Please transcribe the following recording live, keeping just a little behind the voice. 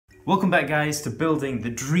Welcome back guys to building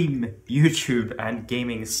the dream YouTube and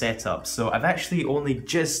gaming setup. So I've actually only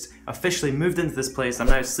just officially moved into this place. I'm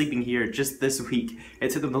now sleeping here just this week.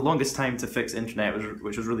 It took them the longest time to fix internet,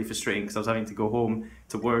 which was really frustrating because I was having to go home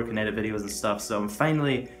to work and edit videos and stuff. So I'm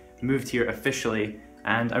finally moved here officially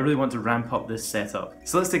and I really want to ramp up this setup.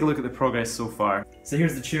 So let's take a look at the progress so far. So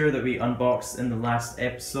here's the chair that we unboxed in the last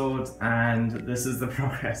episode and this is the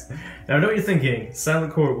progress. Now I know what you're thinking,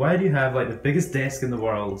 Silent Core, why do you have like the biggest desk in the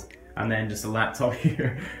world and then just a laptop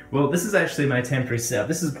here? Well, this is actually my temporary setup.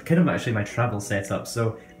 This is kind of actually my travel setup.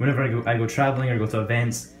 So whenever I go traveling or go to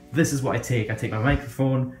events, this is what I take. I take my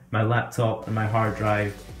microphone, my laptop and my hard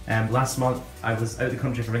drive. Last month I was out of the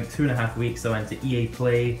country for like 2.5 weeks. So I went to EA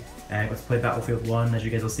Play, got to play Battlefield 1 as you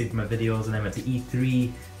guys will see from my videos, and then went to E3,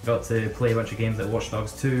 got to play a bunch of games like Watch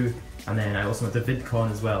Dogs 2, and then I also went to VidCon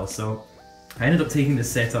as well. So I ended up taking this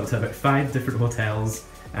setup to about 5 different hotels,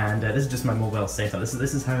 and this is just my mobile setup.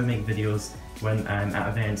 This is how I make videos when I'm at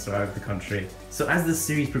events or out of the country. So as this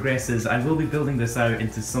series progresses, I will be building this out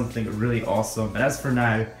into something really awesome, and as for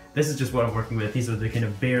now, this is just what I'm working with. These are the kind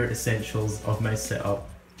of bare essentials of my setup.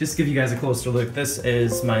 Just to give you guys a closer look, this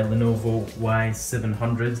is my Lenovo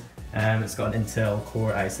Y700. It's got an Intel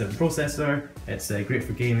Core i7 processor. It's great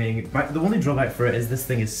for gaming. The only drawback for it is this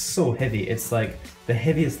thing is so heavy. It's like the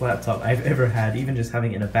heaviest laptop I've ever had, even just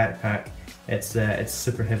having it in a backpack. It's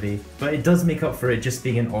super heavy, but it does make up for it just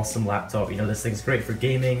being an awesome laptop. You know, this thing's great for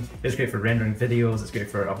gaming, it's great for rendering videos, it's great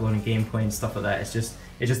for uploading gameplay and stuff like that. It's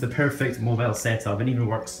just the perfect mobile setup, and even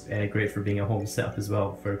works great for being a home setup as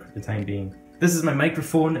well for the time being. This is my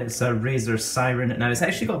microphone, it's a Razer Siren. Now it's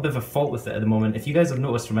actually got a bit of a fault with it at the moment. If you guys have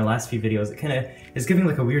noticed from my last few videos, it kind of is giving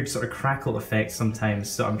like a weird sort of crackle effect sometimes.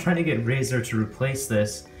 So I'm trying to get Razer to replace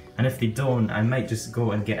this, and if they don't, I might just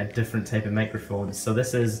go and get a different type of microphone. So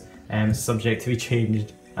this is subject to be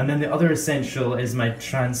changed. And then the other essential is my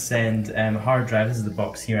Transcend hard drive. This is the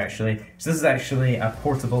box here actually. So this is actually a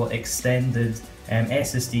portable extended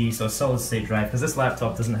SSD, so a solid state drive, because this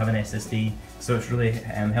laptop doesn't have an SSD, so it's really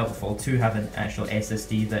helpful to have an actual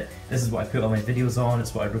SSD. This is what I put all my videos on,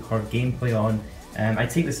 it's what I record gameplay on. I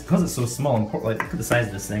take this, because it's so small and portable, like, look at the size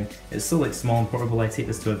of this thing, it's so like small and portable. I take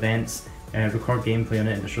this to events, record gameplay on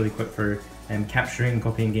it, and it's really quick for capturing and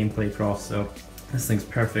copying gameplay across, so this thing's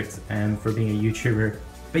perfect for being a YouTuber.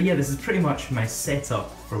 But yeah, this is pretty much my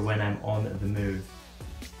setup for when I'm on the move.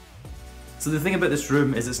 So the thing about this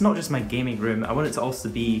room is it's not just my gaming room. I want it to also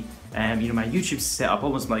be, you know, my YouTube setup,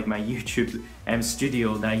 almost like my YouTube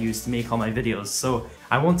studio that I use to make all my videos. So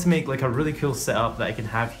I want to make like a really cool setup that I can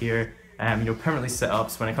have here, you know, permanently set up.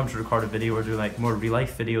 So when I come to record a video or do like more real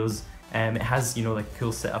life videos, it has, you know, like a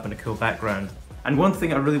cool setup and a cool background. And one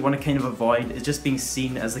thing I really want to kind of avoid is just being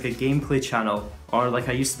seen as like a gameplay channel, or like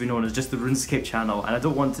I used to be known as just the RuneScape channel, and I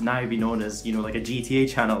don't want to now be known as, you know, like a GTA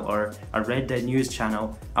channel or a Red Dead News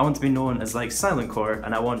channel. I want to be known as like Silent Core,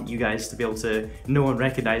 and I want you guys to be able to know and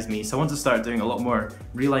recognize me. So I want to start doing a lot more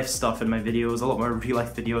real life stuff in my videos, a lot more real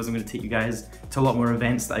life videos. I'm going to take you guys to a lot more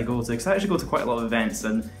events that I go to, because I actually go to quite a lot of events,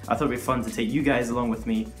 and I thought it'd be fun to take you guys along with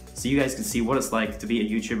me so you guys can see what it's like to be a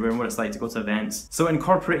YouTuber and what it's like to go to events. So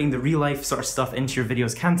incorporating the real life sort of stuff into your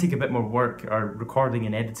videos can take a bit more work, or recording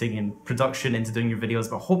and editing and production into doing your videos,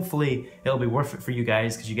 but hopefully it'll be worth it for you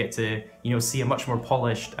guys, because you get to, you know, see a much more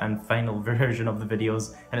polished and final version of the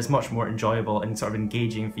videos, and it's much more enjoyable and sort of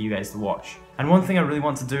engaging for you guys to watch. And one thing I really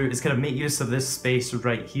want to do is kind of make use of this space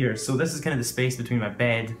right here. So this is kind of the space between my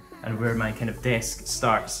bed and where my kind of desk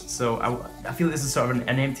starts. So I feel this is sort of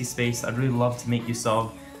an empty space I'd really love to make use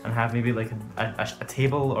of, and have maybe like a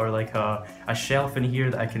table or like a shelf in here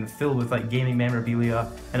that I can fill with like gaming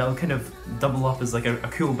memorabilia, and it'll kind of double up as like a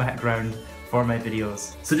cool background for my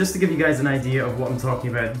videos. So just to give you guys an idea of what I'm talking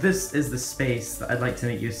about, this is the space that I'd like to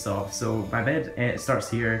make use of. So my bed starts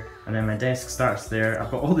here, and then my desk starts there. I've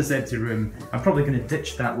got all this empty room. I'm probably going to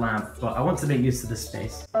ditch that lamp, but I want to make use of this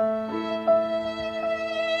space.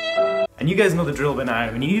 And you guys know the drill by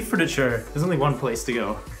now. When you need furniture, there's only one place to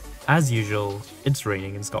go. As usual, it's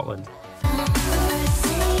raining in Scotland.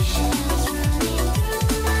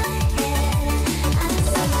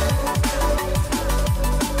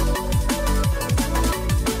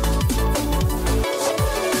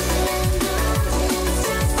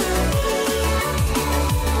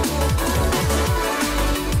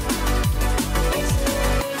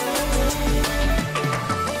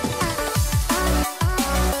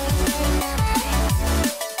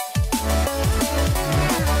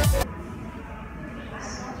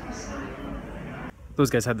 Those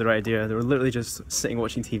guys had the right idea. They were literally just sitting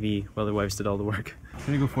watching TV while their wives did all the work. I'm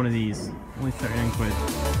gonna go for one of these. Only 39 quid.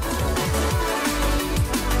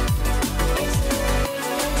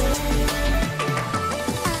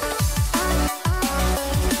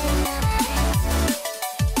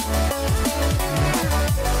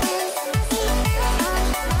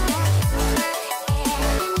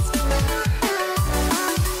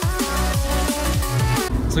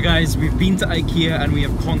 So guys, we've been to IKEA and we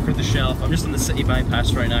have conquered the shelf. I'm just on the city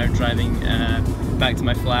bypass right now, driving back to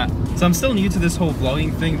my flat. So I'm still new to this whole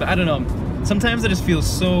vlogging thing, but I don't know. Sometimes I just feel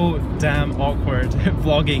so damn awkward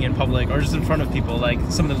vlogging in public or just in front of people. Like,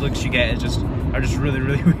 some of the looks you get are just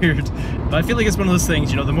really weird. But I feel like it's one of those things,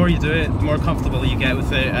 you know, the more you do it, the more comfortable you get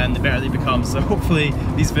with it and the better they become. So hopefully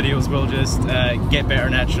these videos will just get better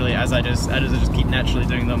naturally as I just keep naturally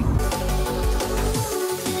doing them.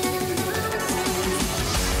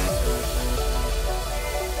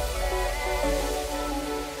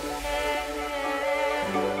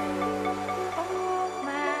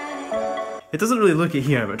 It doesn't really look it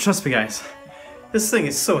here, but trust me guys, this thing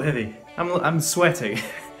is so heavy. I'm sweating.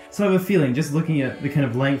 So I have a feeling, just looking at the kind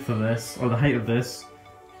of length of this, or the height of this,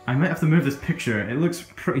 I might have to move this picture. It looks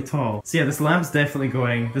pretty tall. So yeah, this lamp's definitely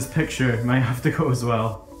going. This picture might have to go as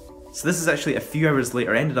well. So this is actually a few hours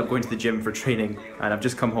later. I ended up going to the gym for training, and I've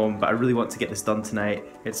just come home, but I really want to get this done tonight.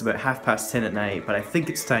 It's about 10:30 at night, but I think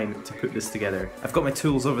it's time to put this together. I've got my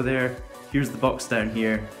tools over there. Here's the box down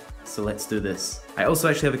here. So let's do this. I also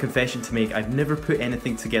actually have a confession to make. I've never put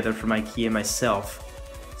anything together from IKEA myself,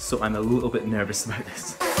 so I'm a little bit nervous about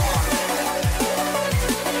this.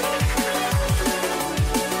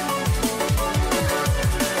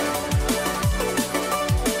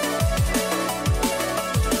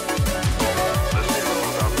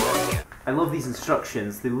 I love these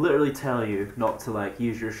instructions. They literally tell you not to like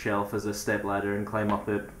use your shelf as a step ladder and climb up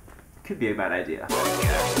it. Could be a bad idea.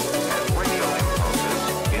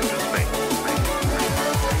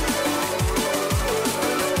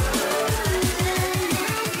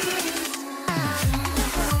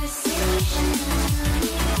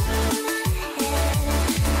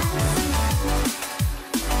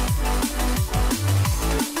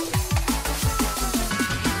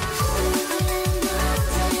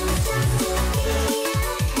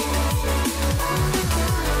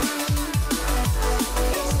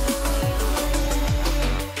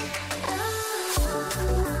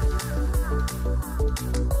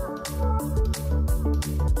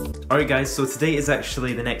 Alright guys, so today is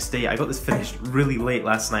actually the next day. I got this finished really late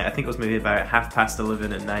last night. I think it was maybe about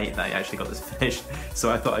 11:30 at night that I actually got this finished. So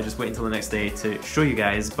I thought I'd just wait until the next day to show you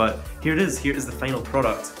guys. But here it is. Here is the final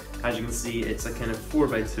product. As you can see, it's a kind of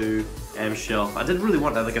 4x2 shelf. I didn't really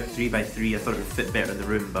want like a 3x3. I thought it would fit better in the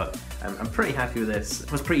room, but I'm pretty happy with this.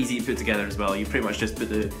 It was pretty easy to put together as well. You pretty much just put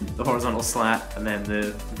the horizontal slat and then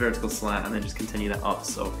the vertical slat and then just continue that up.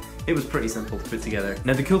 So it was pretty simple to put together.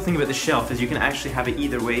 Now the cool thing about the shelf is you can actually have it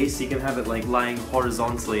either way, so you can have it like lying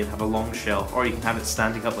horizontally and have a long shelf, or you can have it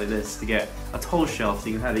standing up like this to get a tall shelf, so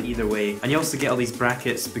you can have it either way. And you also get all these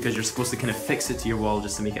brackets because you're supposed to kind of fix it to your wall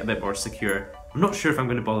just to make it a bit more secure. I'm not sure if I'm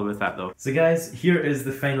going to bother with that though. So guys, here is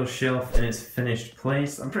the final shelf in its finished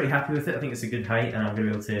place. I'm pretty happy with it. I think it's a good height and I'm going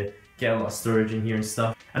to be able to get a lot of storage in here and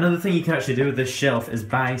stuff. Another thing you can actually do with this shelf is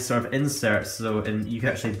buy sort of inserts. So you can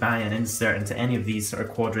actually buy an insert into any of these sort of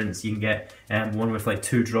quadrants. You can get one with like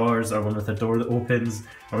 2 drawers, or one with a door that opens,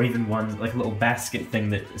 or even one like a little basket thing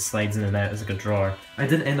that slides in and out as like a drawer. I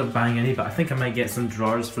didn't end up buying any, but I think I might get some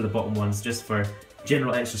drawers for the bottom ones just for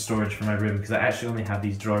general extra storage for my room, because I actually only have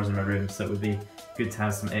these drawers in my room, so it would be good to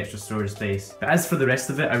have some extra storage space. But as for the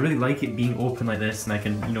rest of it, I really like it being open like this, and I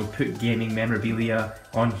can, you know, put gaming memorabilia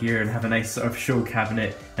on here and have a nice sort of show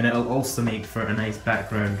cabinet, and it'll also make for a nice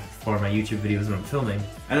background for my YouTube videos when I'm filming.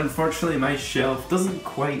 And unfortunately my shelf doesn't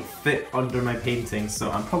quite fit under my painting,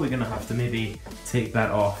 so I'm probably gonna have to maybe take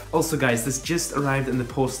that off. Also guys, this just arrived in the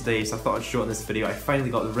post today, so I thought I'd show it in this video. I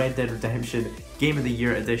finally got the Red Dead Redemption Game of the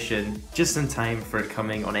Year edition just in time for it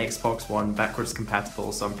coming on Xbox One backwards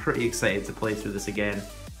compatible, so I'm pretty excited to play through this again.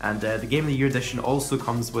 And the Game of the Year edition also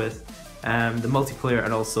comes with the multiplayer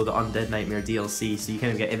and also the Undead Nightmare DLC, so you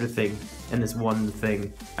kind of get everything in this one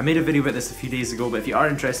thing. I made a video about this a few days ago, but if you are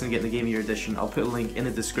interested in getting the Game of the Year edition, I'll put a link in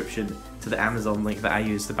the description to the Amazon link that I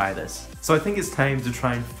used to buy this. So I think it's time to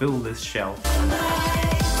try and fill this shelf.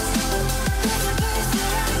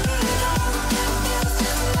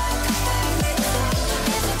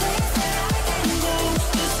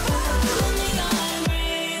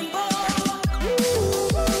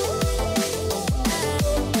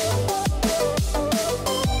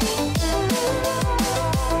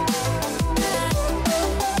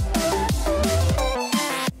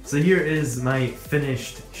 So here is my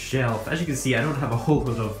finished shelf. As you can see, I don't have a whole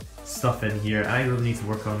lot of stuff in here. I really need to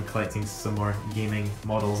work on collecting some more gaming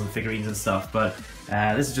models and figurines and stuff, but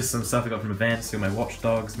this is just some stuff I got from events. So my Watch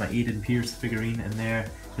Dogs, my Aiden Pierce figurine in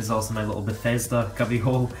there. This is also my little Bethesda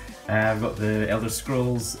cubbyhole. I've got the Elder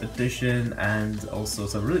Scrolls edition and also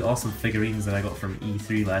some really awesome figurines that I got from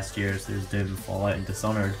E3 last year. So there's Doom, Fallout and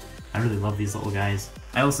Dishonored. I really love these little guys.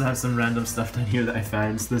 I also have some random stuff down here that I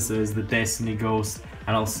found. So this is the Destiny Ghost,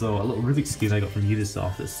 and also a little Rubik's Cube I got from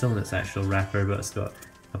Ubisoft. It's still in its actual wrapper, but it's got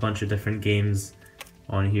a bunch of different games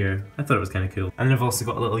on here. I thought it was kind of cool. And then I've also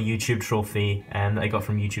got a little YouTube trophy that I got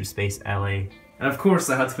from YouTube Space LA. And of course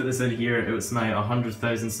I had to put this in here. It was my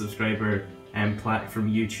 100,000 subscriber plaque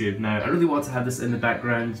from YouTube. Now I really want to have this in the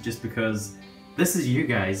background just because this is you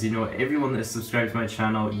guys, you know, everyone that is subscribed to my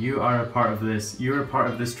channel, you are a part of this, you're a part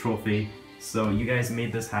of this trophy. So you guys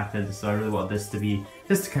made this happen, so I really want this to be,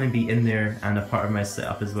 just to kind of be in there and a part of my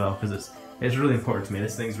setup as well, because it's really important to me.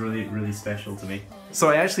 This thing's really special to me. So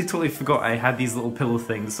I actually totally forgot I had these little pillow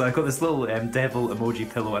things. So I got this little devil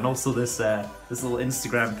emoji pillow, and also this this little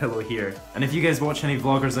Instagram pillow here. And if you guys watch any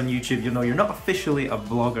vloggers on YouTube, you'll know you're not officially a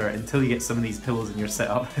vlogger until you get some of these pillows in your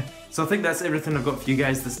setup. So I think that's everything I've got for you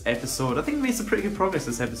guys this episode. I think we made some pretty good progress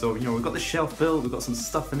this episode. You know, we've got the shelf built, we've got some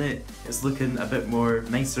stuff in it. It's looking a bit more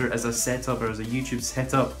nicer as a setup or as a YouTube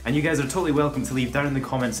setup. And you guys are totally welcome to leave down in the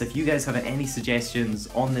comments if you guys have any suggestions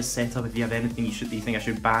on this setup, if you have anything you think I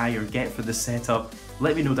should buy or get for this setup.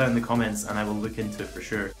 Let me know down in the comments and I will look into it for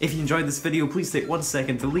sure. If you enjoyed this video, please take 1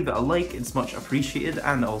 second to leave it a like, it's much appreciated,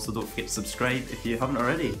 and also don't forget to subscribe if you haven't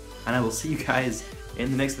already. And I will see you guys in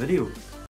the next video.